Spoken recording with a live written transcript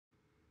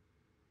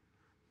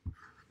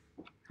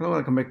Hello,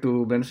 welcome back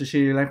to Blender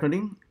Sushi Live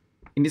Coding.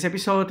 In this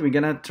episode, we're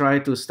gonna try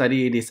to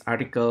study this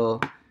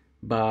article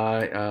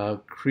by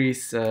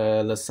Chris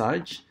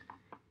Lesage.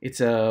 It's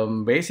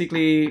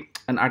basically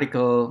an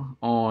article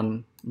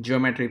on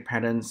geometry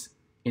patterns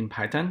in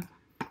Python.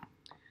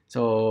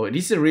 So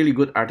this is a really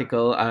good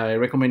article. I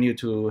recommend you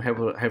to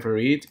have a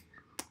read.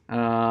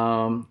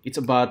 It's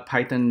about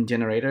Python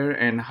generator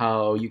and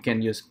how you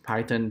can use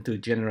Python to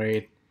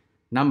generate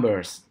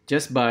numbers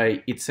just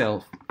by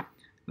itself.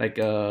 Like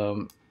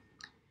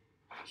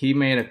he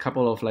made a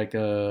couple of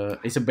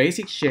it's a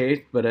basic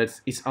shape, but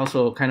it's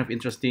also kind of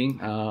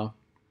interesting,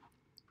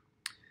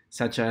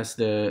 such as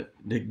the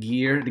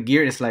gear. The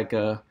gear is like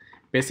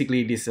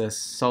basically this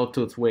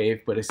sawtooth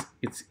wave, but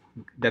it's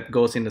that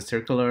goes in the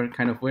circular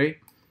kind of way.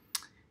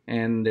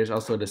 And there's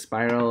also the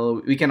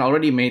spiral. We can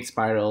already make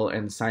spiral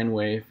and sine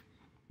wave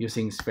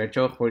using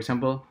Sverchok, for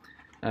example.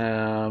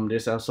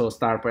 There's also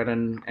star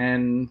pattern,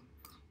 and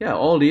yeah,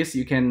 all this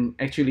you can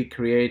actually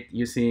create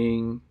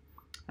using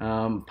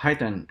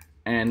Python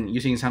and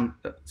using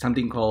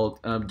something called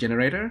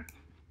generator.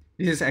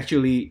 This is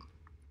actually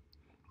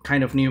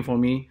kind of new for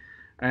me,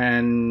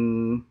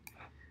 and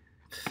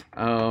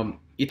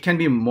it can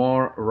be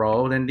more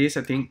raw than this.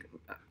 I think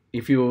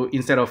if you,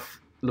 instead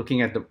of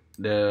looking at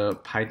the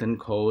Python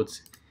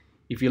codes,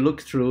 if you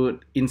look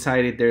through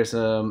inside it, there's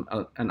an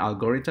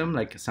algorithm,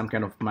 like some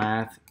kind of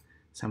math,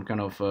 some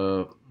kind of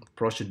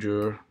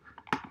procedure.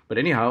 But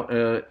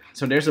anyhow,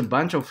 so there's a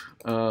bunch of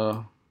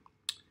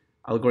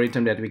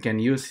algorithm that we can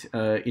use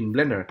in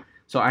Blender.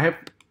 So I have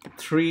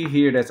three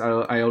here that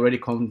I already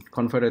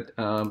converted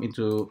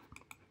into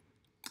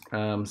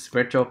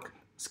Sverchok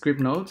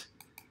script node.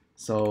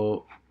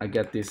 So I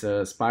get this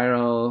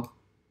spiral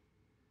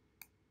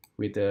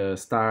with a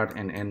start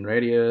and end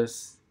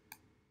radius,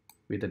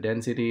 with the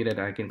density that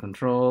I can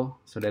control.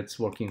 So that's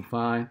working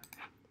fine.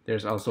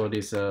 There's also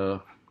this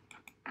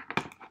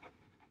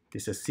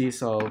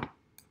seesaw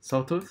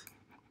sawtooth.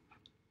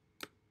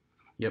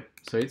 Yep.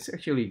 So it's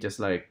actually just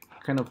like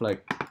kind of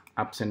like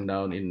ups and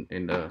down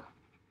in the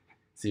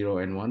 0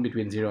 and 1,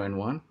 between 0 and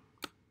 1.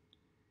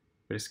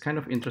 But it's kind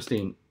of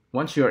interesting.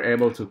 Once you're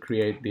able to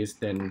create this,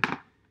 then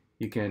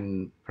you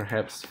can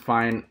perhaps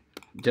find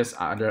just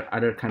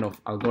other kind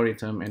of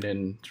algorithm and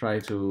then try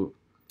to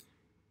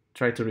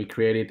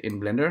recreate it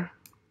in Blender.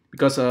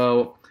 Because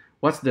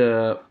what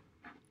the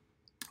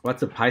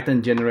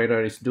Python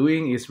generator is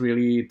doing is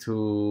really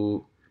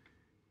to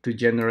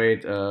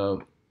generate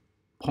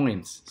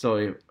points.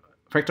 So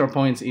vector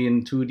points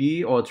in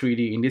 2D or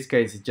 3D. In this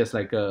case, it's just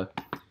like a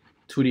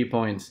 2D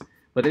points.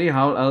 But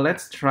anyhow,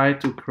 let's try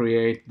to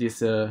create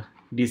this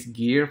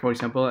gear. For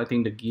example, I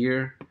think the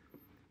gear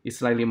is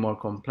slightly more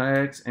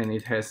complex, and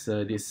it has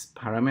these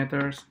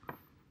parameters: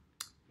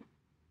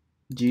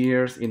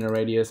 gears, inner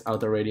radius,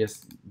 outer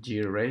radius,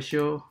 gear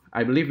ratio.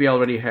 I believe we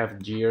already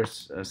have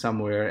gears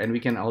somewhere, and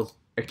we can also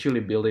actually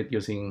build it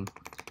using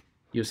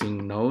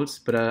nodes.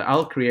 But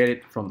I'll create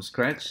it from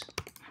scratch.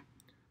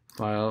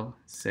 File,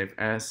 save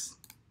as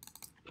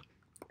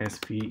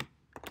sv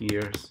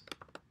gears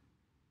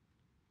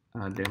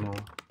demo.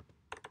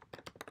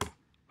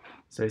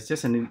 So it's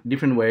just a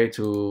different way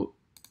to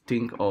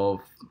think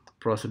of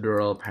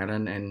procedural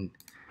pattern and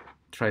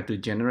try to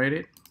generate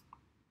it.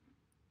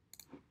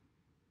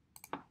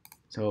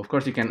 So of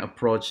course you can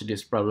approach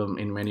this problem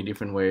in many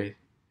different ways,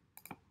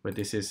 but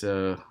this is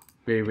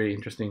very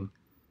interesting.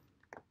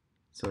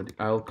 So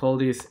I'll call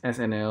this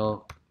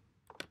snl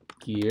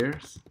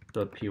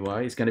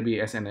gears.py. It's going to be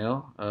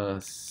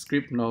snl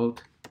script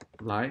node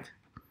light,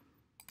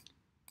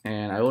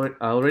 and I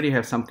already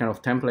have some kind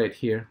of template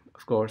here,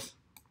 of course,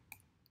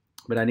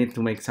 but I need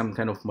to make some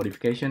kind of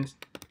modifications,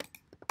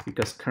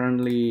 because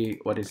currently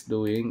what it's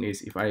doing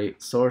is, if I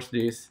source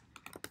this,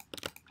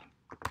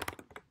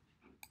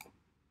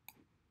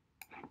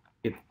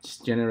 it's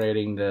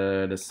generating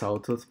the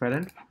sawtooth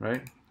pattern,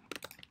 right?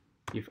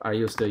 If I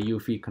use the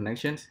UV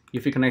connections,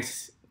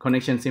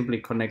 connection simply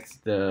connects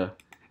the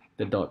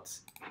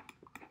dots,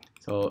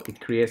 so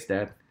it creates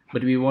that.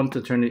 But we want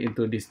to turn it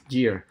into this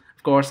gear.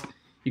 Of course,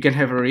 you can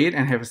have a read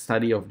and have a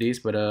study of this,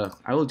 but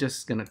I will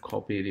just gonna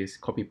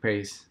copy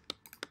paste,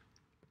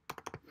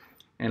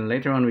 and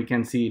later on we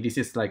can see this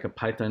is like a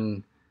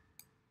Python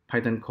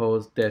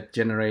code that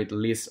generate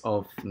lists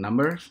of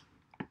numbers.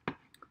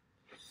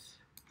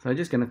 So I'm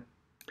just gonna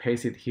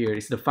paste it here.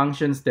 It's the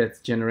functions that's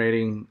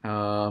generating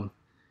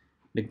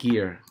the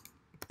gear.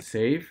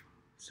 Save.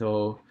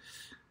 So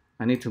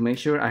I need to make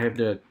sure I have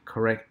the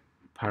correct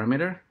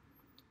parameter.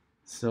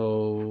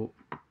 So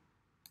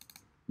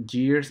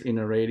gears,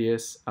 inner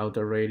radius,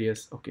 outer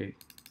radius. Okay,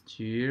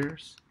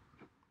 gears.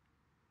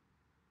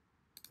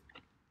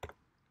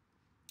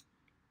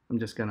 I'm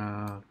just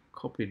gonna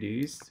copy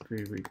this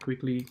very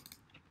quickly.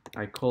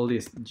 I call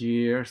this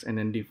gears, and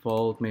then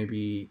default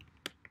maybe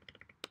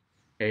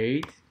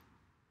 8,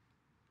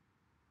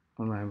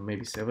 or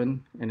maybe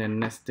 7, and then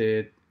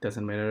nested,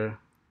 doesn't matter.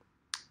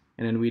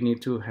 And then we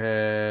need to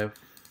have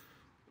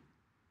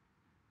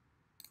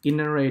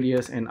inner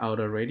radius and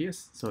outer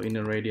radius. So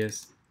inner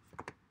radius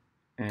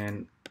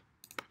and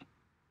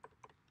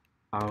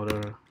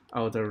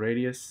outer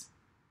radius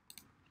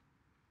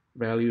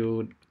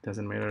value,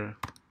 doesn't matter,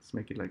 let's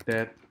make it like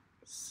that.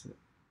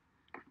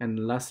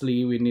 And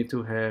lastly, we need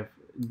to have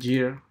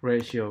gear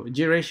ratio.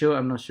 Gear ratio,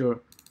 I'm not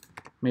sure,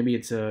 maybe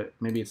it's a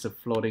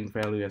floating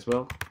value as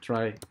well.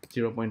 Try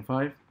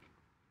 0.5.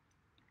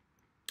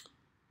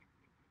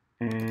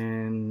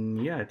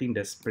 And yeah, I think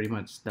that's pretty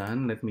much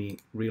done. Let me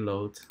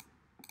reload.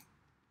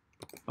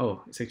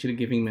 Oh, it's actually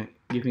giving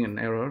an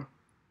error.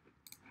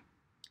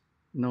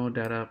 No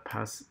data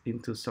passed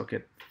into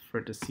socket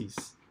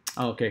vertices.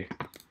 Oh, okay,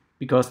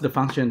 because the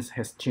functions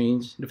has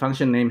changed. The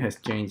function name has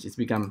changed. It's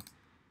become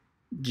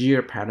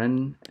gear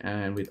pattern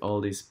and with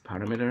all these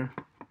parameter.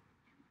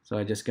 So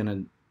I'm just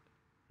gonna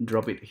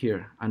drop it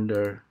here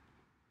under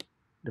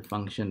the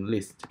function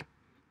list.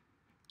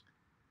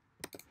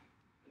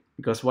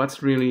 Because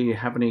what's really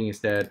happening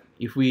is that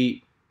if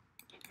we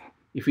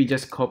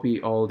just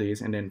copy all this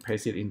and then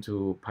paste it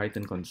into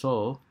Python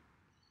console,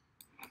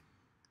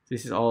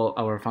 this is all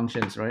our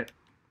functions, right?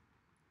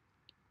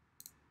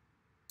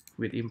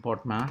 With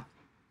import math,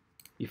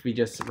 if we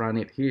just run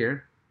it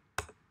here,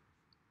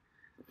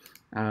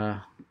 yeah,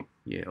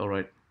 all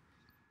right.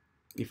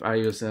 If I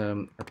use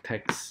a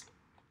text,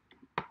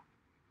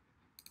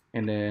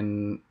 and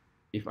then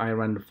if I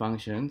run the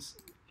functions,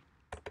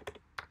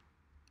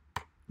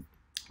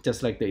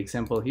 just like the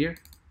example here,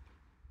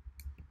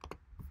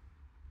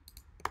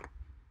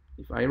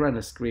 if I run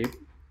a script,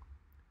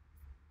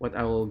 what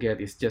I will get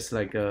is just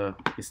like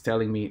it's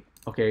telling me,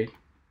 okay,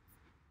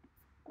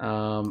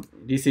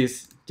 this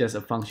is just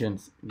a function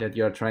that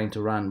you're trying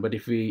to run. But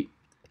if we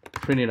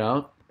print it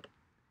out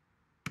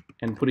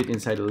and put it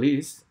inside a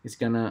list, it's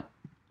gonna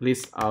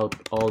list out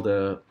all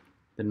the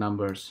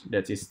numbers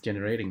that it's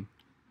generating.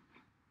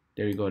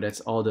 There you go, that's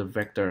all the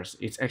vectors.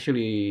 It's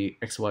actually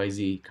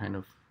XYZ kind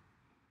of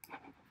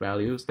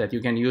values that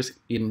you can use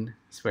in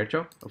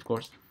Sverchok, of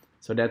course.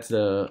 So that's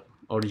the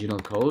original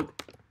code.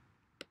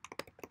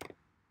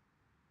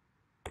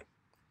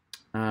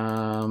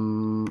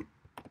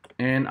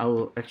 And I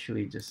will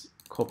actually just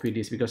copy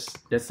this because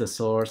that's the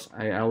source.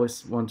 I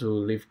always want to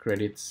leave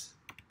credits.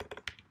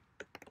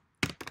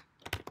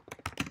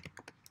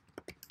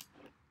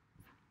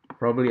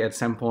 Probably at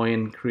some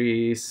point,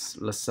 Chris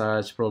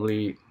Lesage,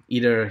 probably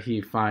either he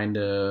find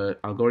the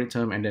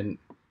algorithm and then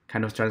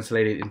kind of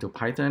translate it into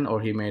Python, or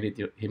he made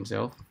it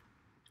himself.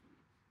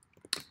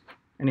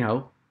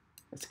 Anyhow,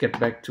 let's get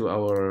back to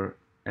our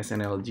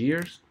SNL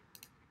gears.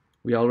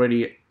 We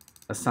already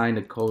assigned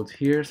the code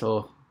here,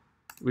 so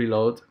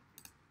reload.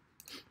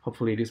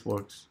 Hopefully this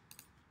works.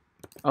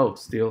 Oh,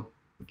 still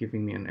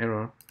giving me an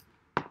error.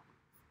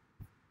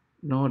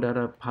 No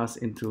data passed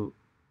into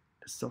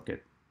the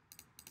socket.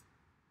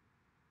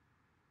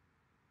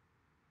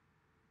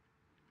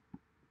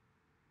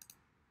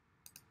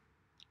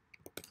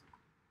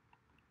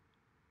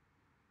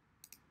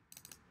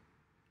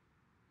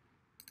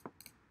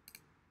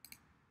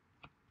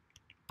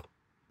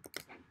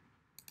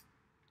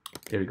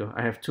 There we go.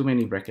 I have too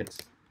many brackets.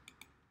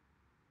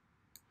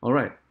 All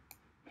right.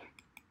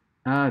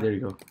 There you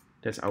go.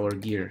 That's our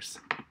gears.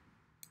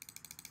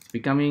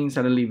 It's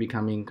suddenly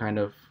becoming kind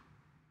of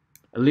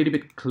a little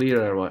bit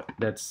clearer what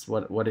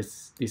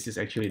this is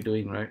actually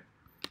doing, right?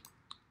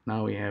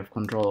 Now we have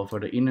control over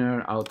the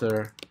inner,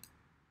 outer,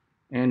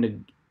 and the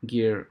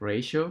gear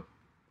ratio.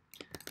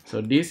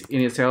 So this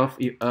in itself,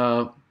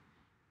 the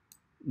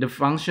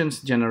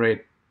functions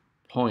generate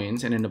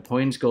points, and then the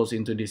points goes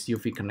into these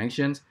UV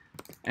connections,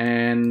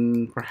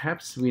 and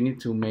perhaps we need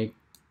to make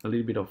a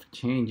little bit of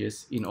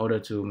changes in order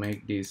to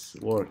make this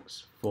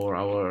works for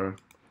our,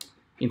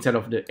 instead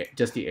of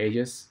just the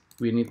edges,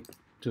 we need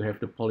to have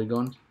the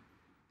polygon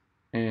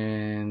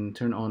and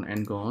turn on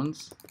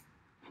n-gons.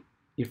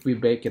 If we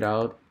bake it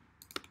out,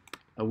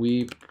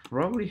 we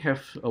probably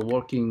have a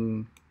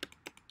working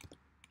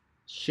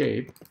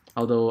shape,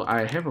 although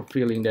I have a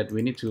feeling that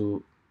we need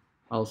to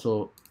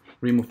also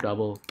remove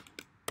double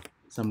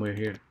somewhere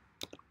here.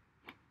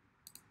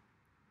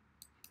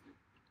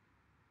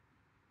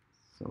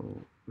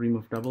 So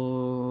remove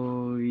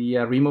double,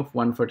 yeah, remove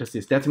one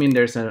vertices. That means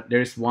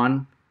there's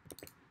one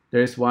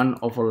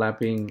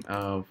overlapping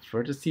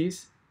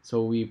vertices.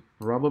 So we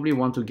probably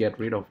want to get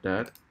rid of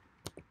that.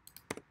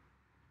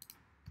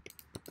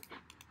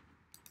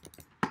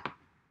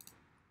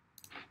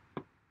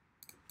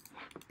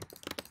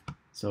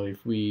 So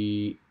if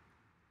we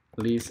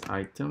list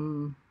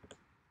item,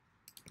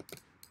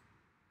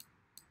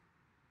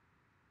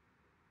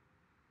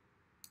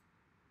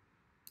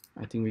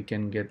 I think we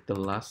can get the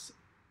last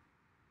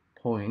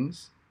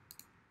points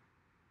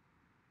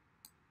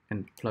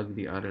and plug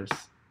the others.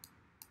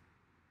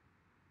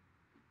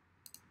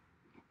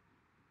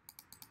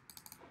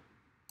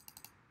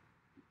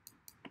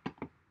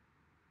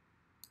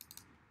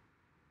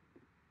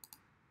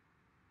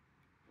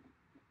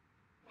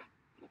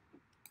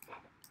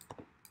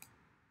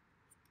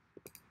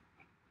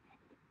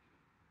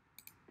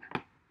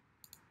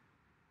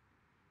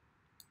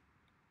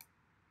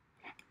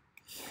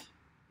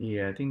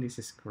 Yeah, I think this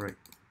is correct.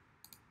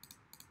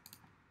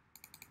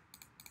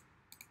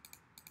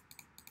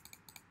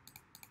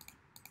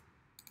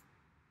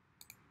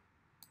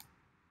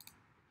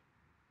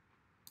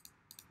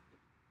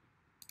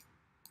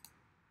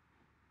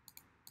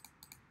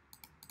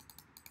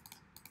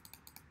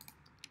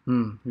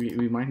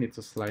 We might need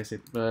to slice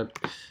it, but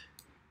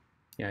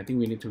yeah, I think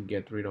we need to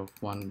get rid of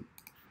one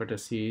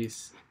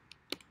vertices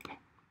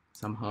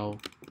somehow.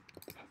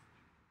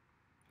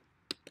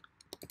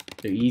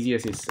 The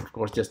easiest is, of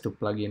course, just to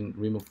plug in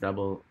remove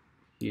double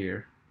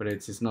here, but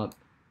it's not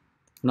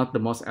the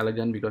most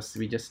elegant because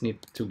we just need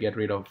to get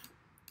rid of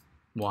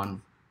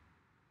one.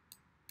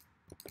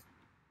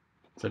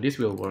 So this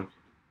will work.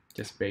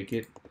 Just bake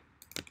it,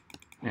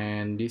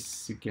 and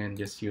this you can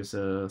just use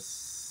a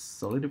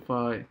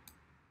solidify.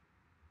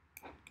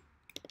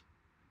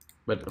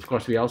 But of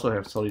course, we also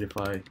have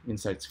solidify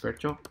inside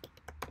Sverchok.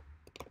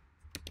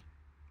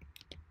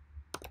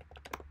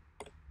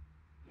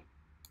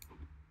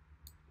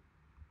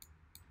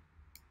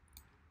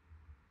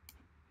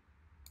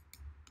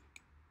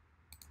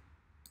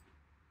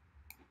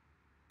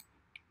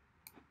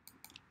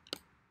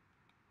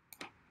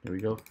 There we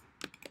go.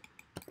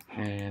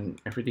 And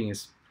everything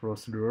is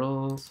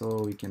procedural,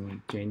 so we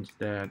can change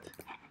that.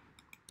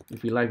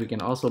 If we like, we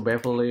can also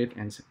bevel it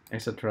and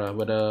etc.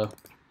 But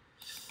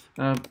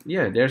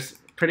yeah, there's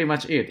pretty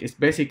much it. It's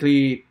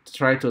basically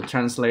try to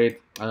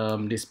translate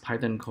this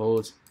Python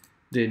code.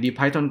 The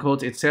Python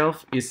code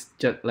itself is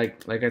just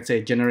like I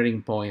say,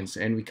 generating points,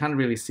 and we can't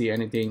really see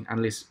anything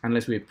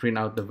unless we print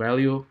out the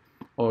value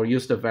or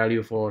use the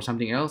value for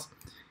something else.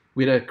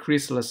 With a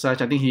Chris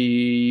Lesage, I think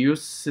he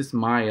uses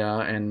Maya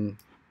and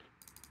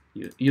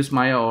use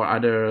Maya or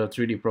other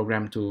 3D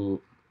program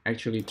to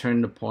actually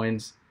turn the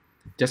points,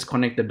 just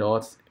connect the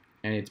dots,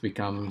 and it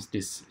becomes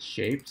these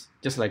shapes,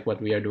 just like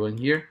what we are doing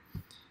here.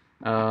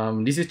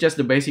 This is just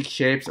the basic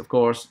shapes, of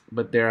course,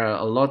 but there are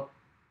a lot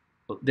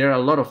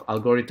of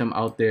algorithm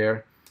out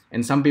there,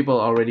 and some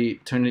people already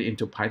turn it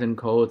into Python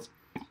code,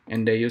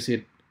 and they use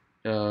it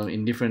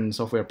in different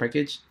software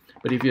package.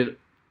 But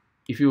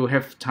if you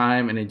have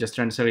time and then just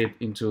translate it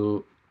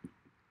into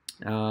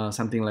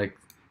something like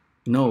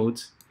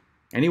nodes,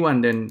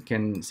 anyone then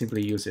can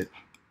simply use it.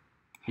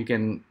 You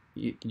can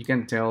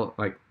tell,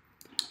 like,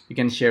 you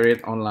can share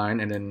it online,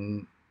 and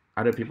then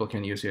other people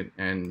can use it,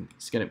 and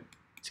it's gonna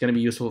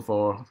be useful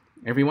for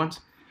everyone.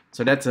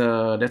 So that's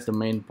the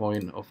main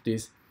point of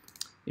this.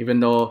 Even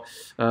though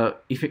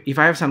if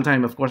I have some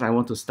time, of course I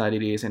want to study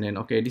this, and then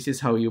okay, this is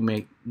how you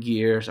make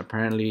gears.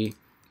 Apparently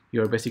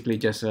you're basically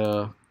just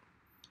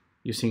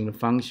using the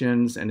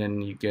functions, and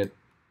then you get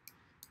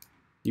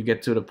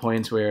to the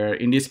points where,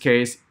 in this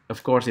case,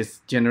 of course,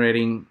 it's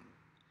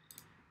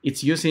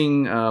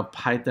using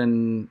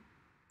Python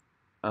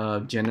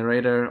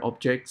generator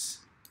objects.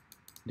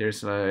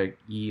 There's like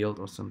yield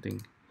or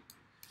something.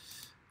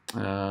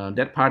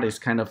 That part is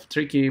kind of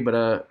tricky,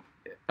 but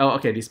oh,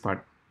 okay, this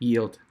part,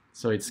 yield.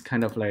 So it's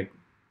kind of like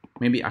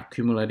maybe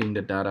accumulating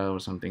the data or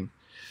something.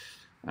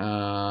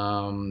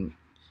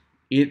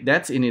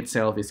 That's in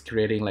itself is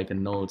creating like a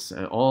nodes.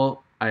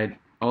 All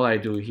I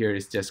do here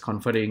is just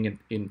converting it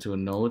into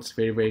nodes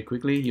very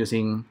quickly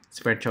using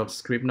Sverchok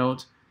script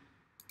nodes.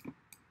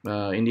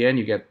 In the end,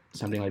 you get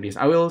something like this.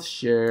 I will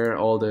share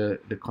all the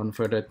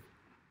converted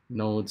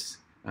nodes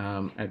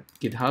at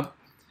GitHub.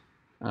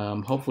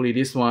 Hopefully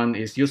this one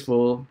is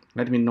useful.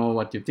 Let me know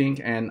what you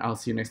think, and I'll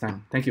see you next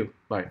time. Thank you.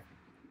 Bye.